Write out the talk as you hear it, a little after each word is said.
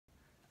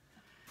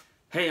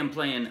Hey, I'm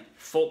playing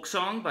Folk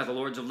Song by the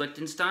Lords of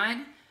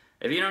Liechtenstein.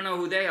 If you don't know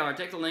who they are,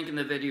 take the link in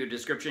the video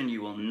description.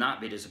 You will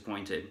not be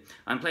disappointed.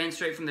 I'm playing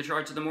straight from the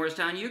charts of the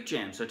Morristown Uke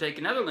Jam, so take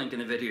another link in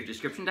the video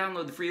description,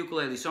 download the free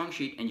ukulele song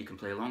sheet, and you can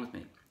play along with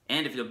me.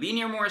 And if you'll be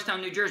near Morristown,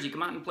 New Jersey,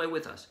 come out and play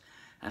with us.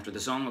 After the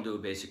song, I'll do a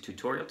basic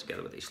tutorial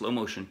together with a slow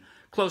motion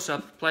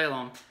close-up play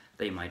along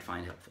that you might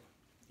find helpful.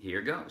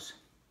 Here goes.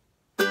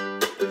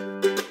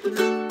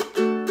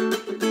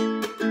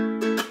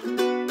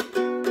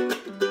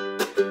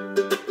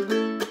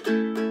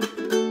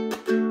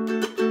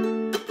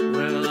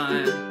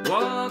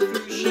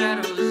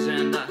 Shadows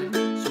and I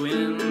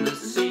swim the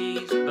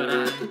seas, but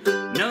I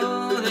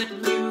know that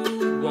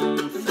you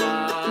won't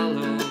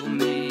follow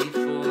me,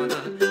 for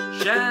the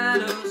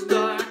shadows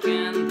dark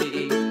and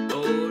the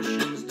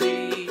ocean's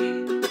deep.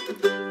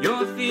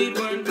 Your feet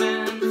weren't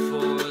meant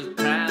for a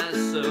path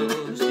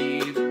so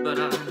steep, but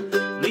I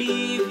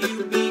leave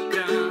you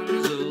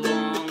beacons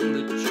along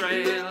the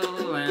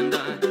trail, and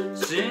I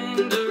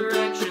sing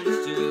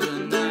directions to the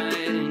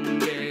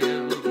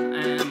nightingale.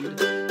 And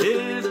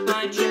if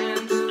by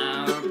chance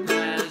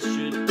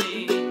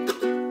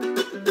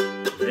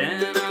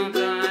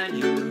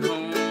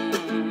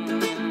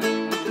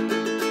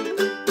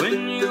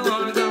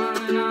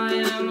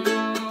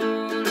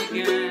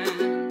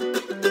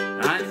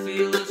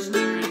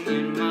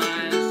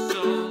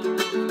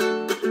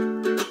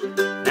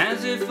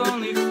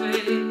only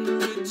fate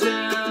could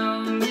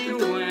tell me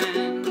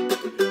when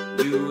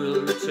you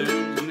will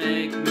return to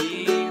make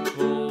me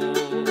whole.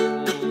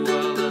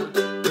 Well,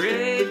 the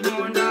great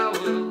horned owl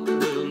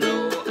will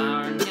know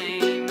our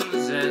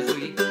names as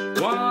we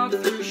walk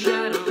through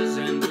shadows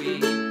and we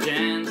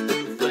dance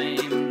through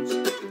flames.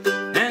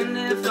 And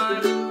if I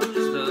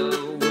lose the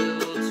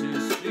will to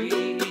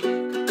speak,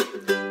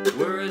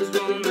 words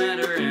won't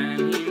matter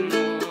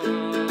anymore.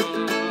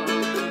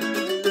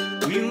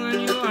 When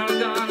you are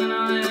gone and I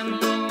am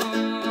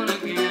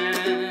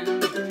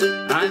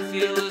I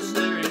feel a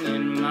stirring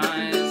in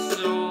my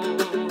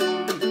soul,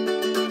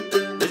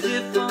 as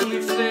if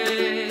only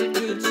fate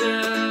could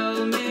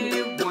tell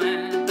me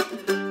when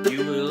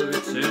you will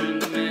return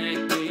to make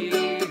me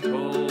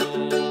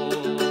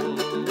whole.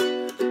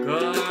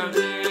 Carved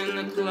in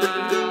the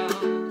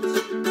clouds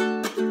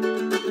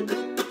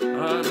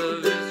are the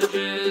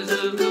vestiges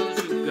of those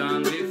who've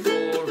gone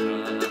before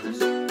us,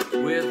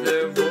 with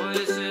their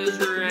voices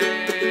raised.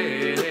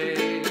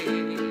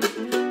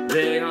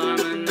 They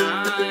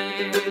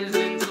harmonize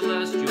in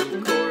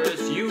celestial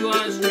chorus. You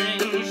are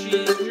string,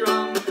 she's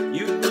drum.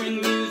 You bring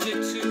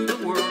music to the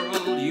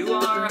world. You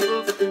are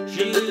hoof,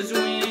 she is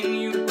wing.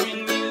 You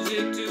bring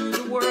music to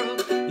the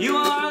world. You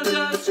are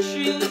dusk,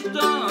 she is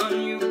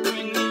dawn. You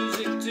bring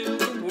music to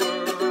the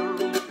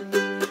world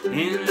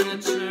in an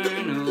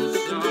eternal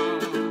song.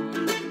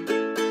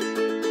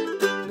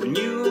 When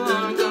you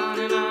are gone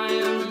and I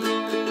am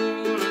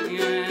alone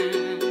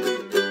again,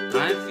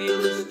 I feel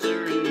a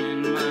stirring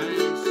in my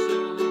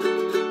soul,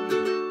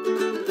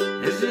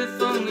 as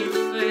if only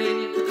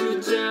fate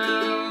could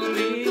tell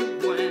me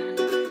when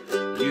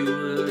you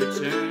will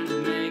return to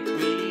make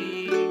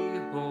me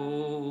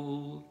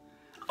whole.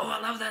 Oh, I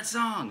love that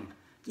song!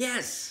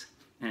 Yes!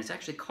 And it's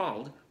actually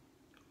called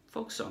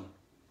Folk Song.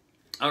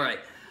 All right,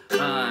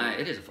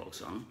 it is a folk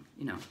song,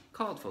 you know,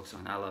 called folk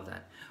song. I love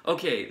that.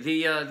 Okay,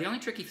 the only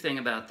tricky thing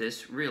about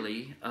this,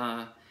 really,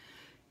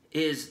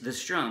 is the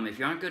strum. If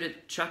you aren't good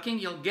at chucking,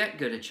 you'll get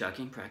good at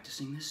chucking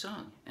practicing this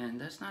song, and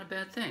that's not a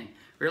bad thing.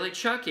 Really,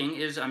 chucking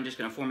is, I'm just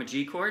going to form a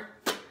G chord.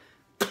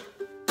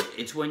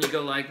 It's when you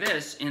go like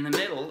this in the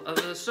middle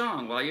of the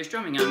song while you're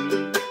strumming.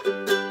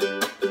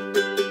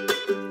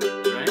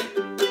 Right?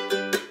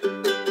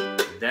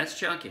 That's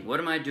chucking. What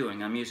am I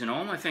doing? I'm using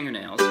all my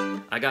fingernails.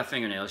 I got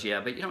fingernails, yeah,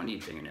 but you don't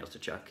need fingernails to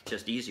chuck. It's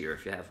just easier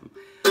if you have them.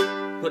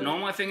 Putting all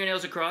my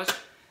fingernails across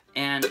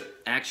and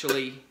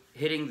actually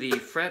hitting the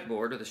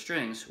fretboard or the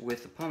strings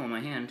with the palm of my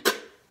hand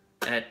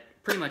at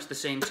pretty much the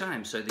same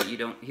time so that you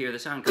don't hear the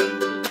sound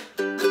coming.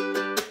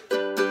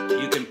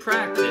 You can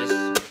practice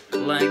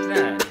like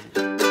that.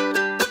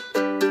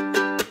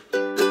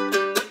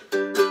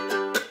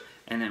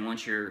 And then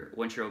once you're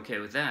okay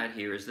with that,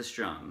 here is the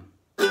strum.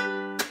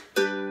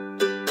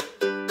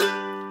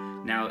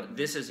 Now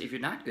this is, if you're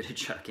not good at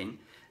chucking,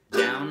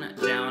 down,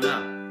 down,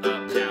 up,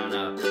 up, down,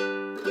 up.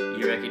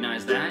 You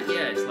recognize that?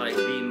 Yeah, it's like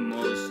the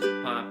most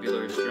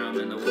popular strum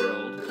in the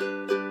world.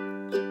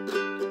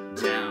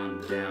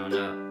 Down, down,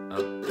 up,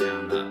 up,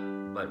 down, up.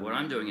 But what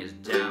I'm doing is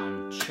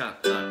down,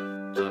 chuck,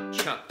 up,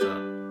 chuck,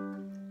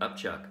 up,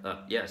 chuck,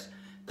 up. Yes,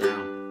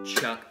 down,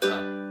 chuck,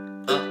 up,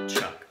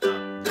 chuck,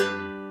 up,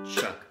 down,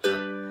 chuck,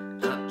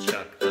 up,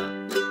 chuck, up.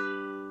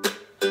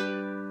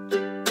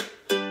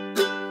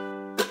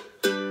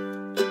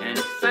 And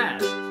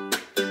fast.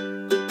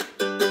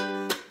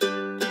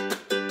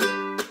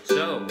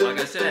 So, like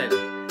I said,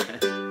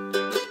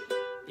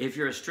 if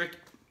you're a strict,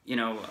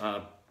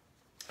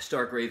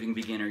 stark raving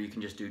beginner, you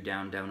can just do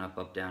down, down,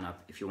 up, down,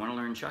 up. If you want to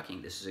learn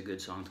chucking, this is a good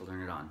song to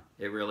learn it on.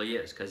 It really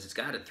is, because it's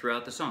got it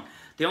throughout the song.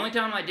 The only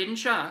time I didn't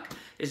chuck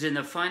is in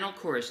the final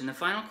chorus. In the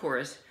final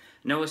chorus,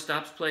 Noah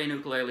stops playing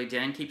ukulele,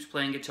 Dan keeps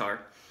playing guitar,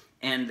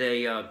 and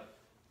they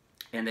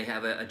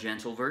have a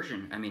gentle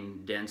version. I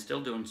mean, Dan's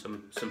still doing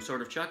some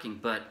sort of chucking,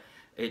 but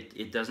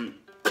it doesn't.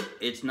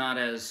 It's not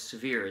as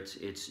severe.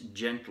 It's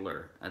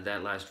gentler at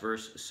that last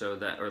verse, so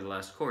that, or the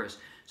last chorus.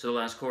 So the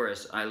last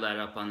chorus, I let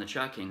up on the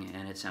chucking,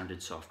 and it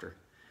sounded softer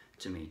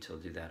to me to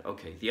do that.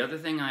 Okay. The other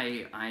thing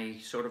I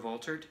sort of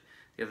altered.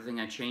 The other thing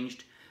I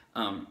changed.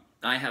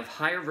 I have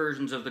higher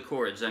versions of the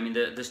chords. I mean,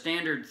 the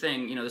standard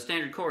thing, you know, the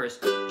standard chorus,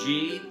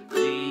 G,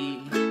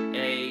 D,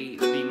 A,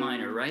 B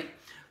minor, right?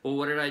 Well,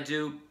 what did I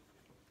do?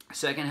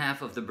 Second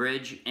half of the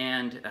bridge,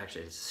 and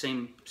actually it's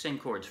the same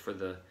chords for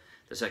the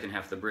second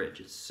half of the bridge.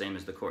 It's the same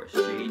as the chorus,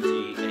 G,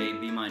 D, A,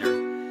 B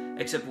minor.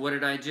 Except what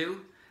did I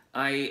do?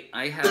 I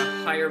had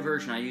a higher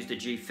version. I used a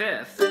G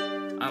fifth.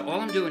 All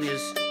I'm doing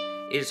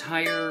is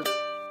higher,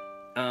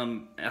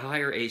 a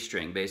higher A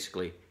string,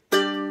 basically.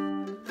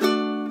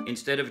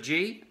 Instead of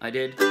G, I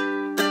did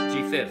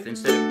G fifth.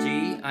 Instead of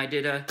D, I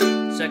did a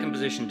second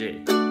position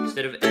D.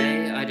 Instead of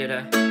A, I did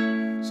a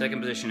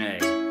second position A,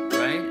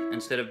 right?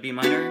 Instead of B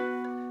minor,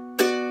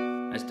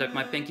 I stuck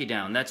my pinky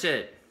down. That's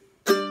it.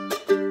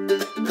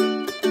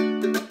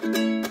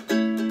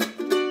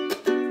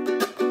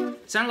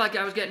 It sounded like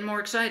I was getting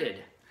more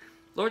excited.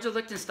 Lords of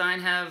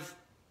Liechtenstein have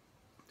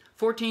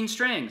 14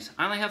 strings.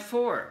 I only have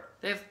 4.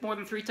 They have more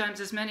than 3 times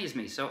as many as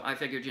me, so I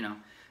figured, you know,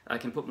 I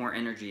can put more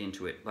energy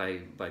into it by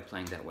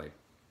playing that way.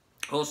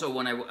 Also,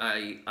 when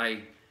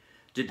I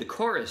did the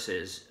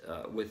choruses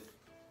with,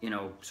 you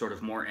know, sort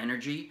of more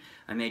energy,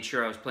 I made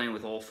sure I was playing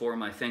with all 4 of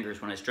my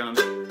fingers when I strummed.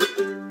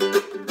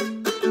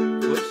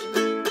 Whoops.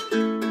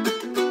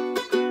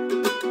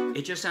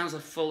 It just sounds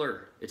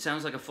fuller. It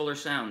sounds like a fuller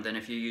sound than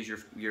if you use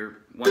your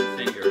one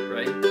finger,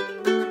 right?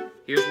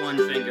 Here's one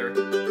finger.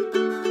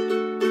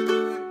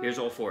 Here's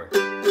all 4.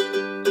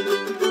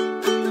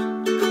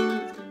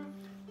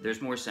 There's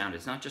more sound.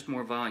 It's not just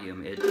more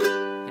volume.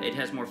 It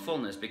has more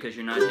fullness because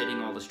you're not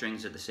hitting all the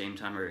strings at the same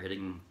time, or you're hitting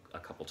them a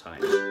couple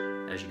times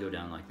as you go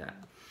down like that.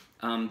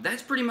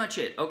 That's pretty much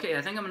it. Okay,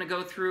 I think I'm going to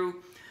go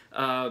through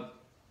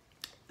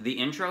the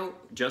intro,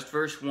 just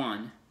verse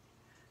 1.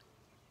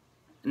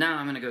 Now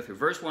I'm going to go through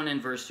verse 1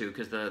 and verse 2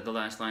 because the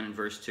last line in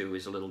verse 2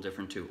 is a little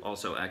different too.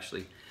 Also,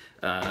 actually,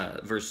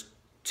 verse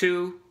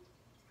 2,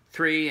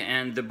 3,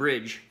 and the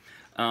bridge.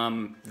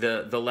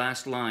 The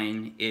last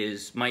line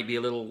might be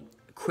a little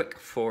quick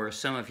for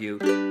some of you.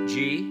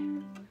 G,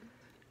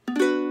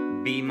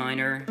 B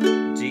minor,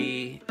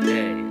 D,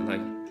 A.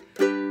 Like,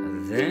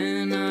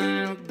 then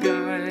I'll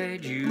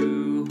guide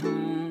you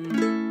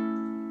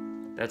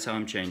home. That's how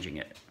I'm changing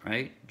it,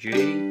 right? G,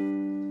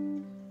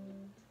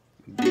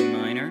 B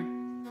minor,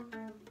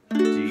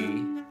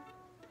 D,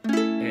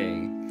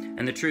 A.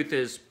 And the truth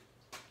is,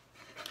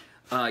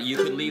 you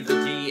could leave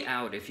the D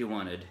out if you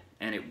wanted,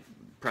 and it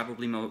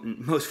probably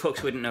most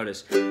folks wouldn't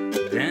notice.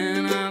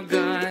 Then I'll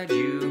guide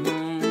you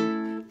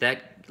home.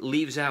 That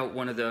leaves out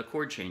one of the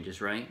chord changes,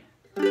 right?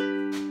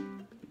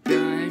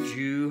 Guide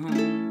you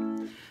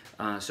home.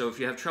 So if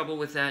you have trouble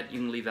with that, you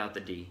can leave out the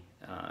D.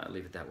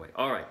 Leave it that way.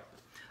 All right.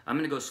 I'm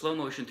going to go slow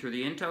motion through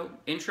the intro,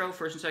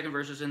 first and second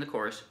verses in the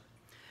chorus.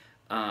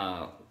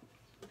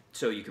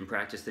 So you can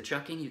practice the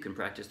chucking, you can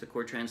practice the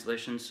chord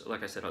translations.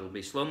 Like I said, it'll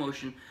be slow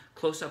motion,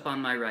 close up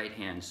on my right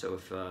hand. So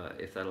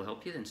if that'll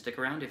help you, then stick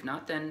around. If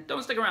not, then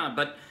don't stick around.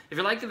 But if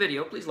you like the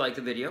video, please like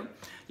the video.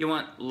 You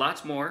want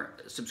lots more,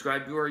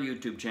 subscribe to our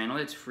YouTube channel.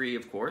 It's free,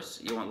 of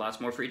course. You want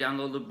lots more free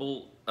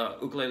downloadable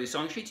ukulele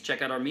song sheets,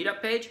 check out our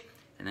meetup page,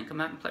 and then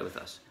come out and play with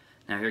us.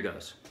 Now here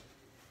goes.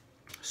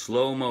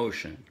 Slow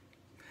motion.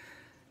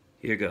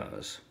 Here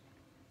goes.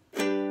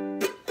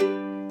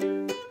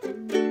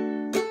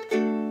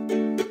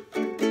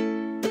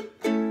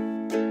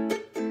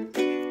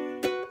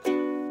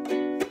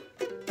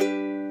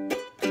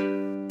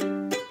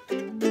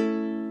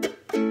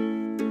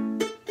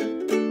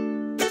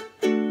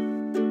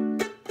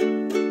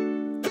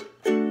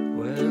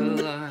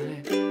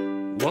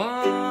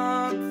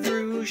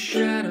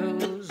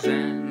 Shadows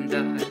and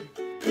I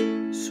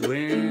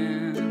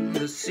swim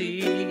the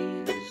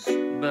seas,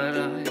 but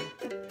I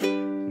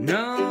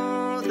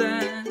know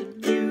that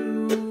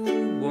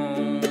you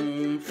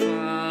won't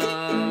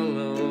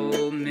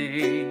follow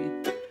me,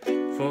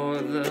 for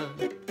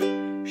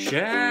the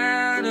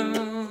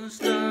shadows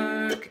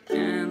dark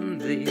and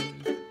the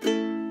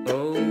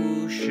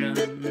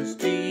ocean's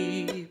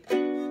deep.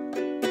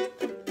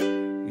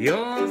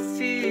 Your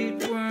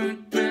feet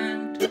weren't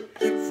meant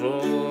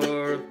for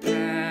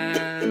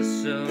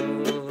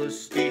so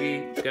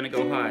steep. Gonna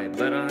go high,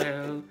 but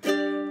I'll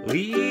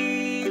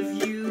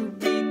leave you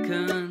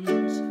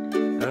beacons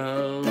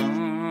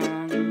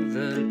along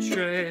the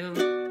trail,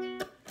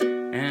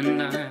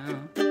 and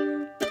I'll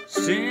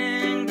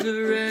sing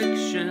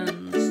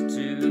directions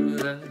to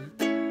the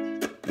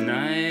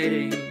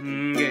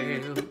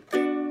nightingale.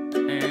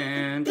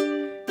 And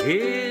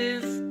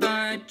if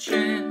by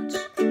chance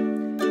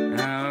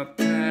our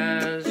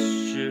paths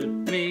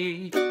should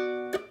meet,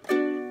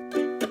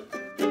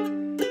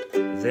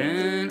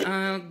 then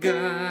I'll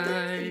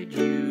guide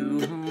you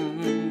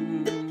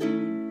home.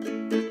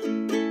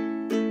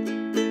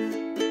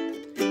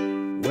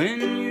 when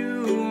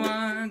you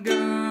are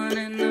gone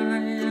and I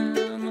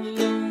am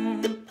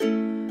alone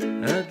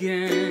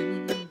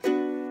again.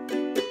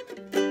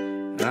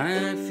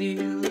 I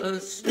feel a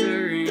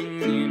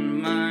stirring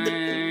in my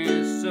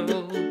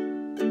soul,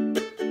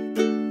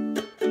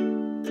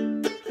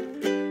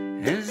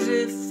 as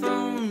if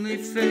only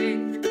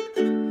fate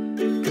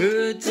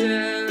could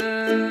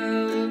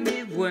tell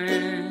me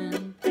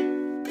when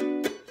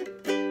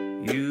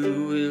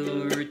you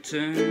will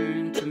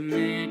return to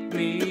make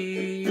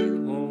me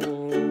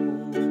whole.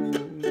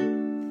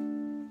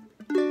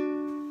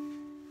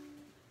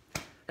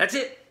 That's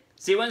it.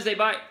 See you Wednesday.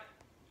 Bye.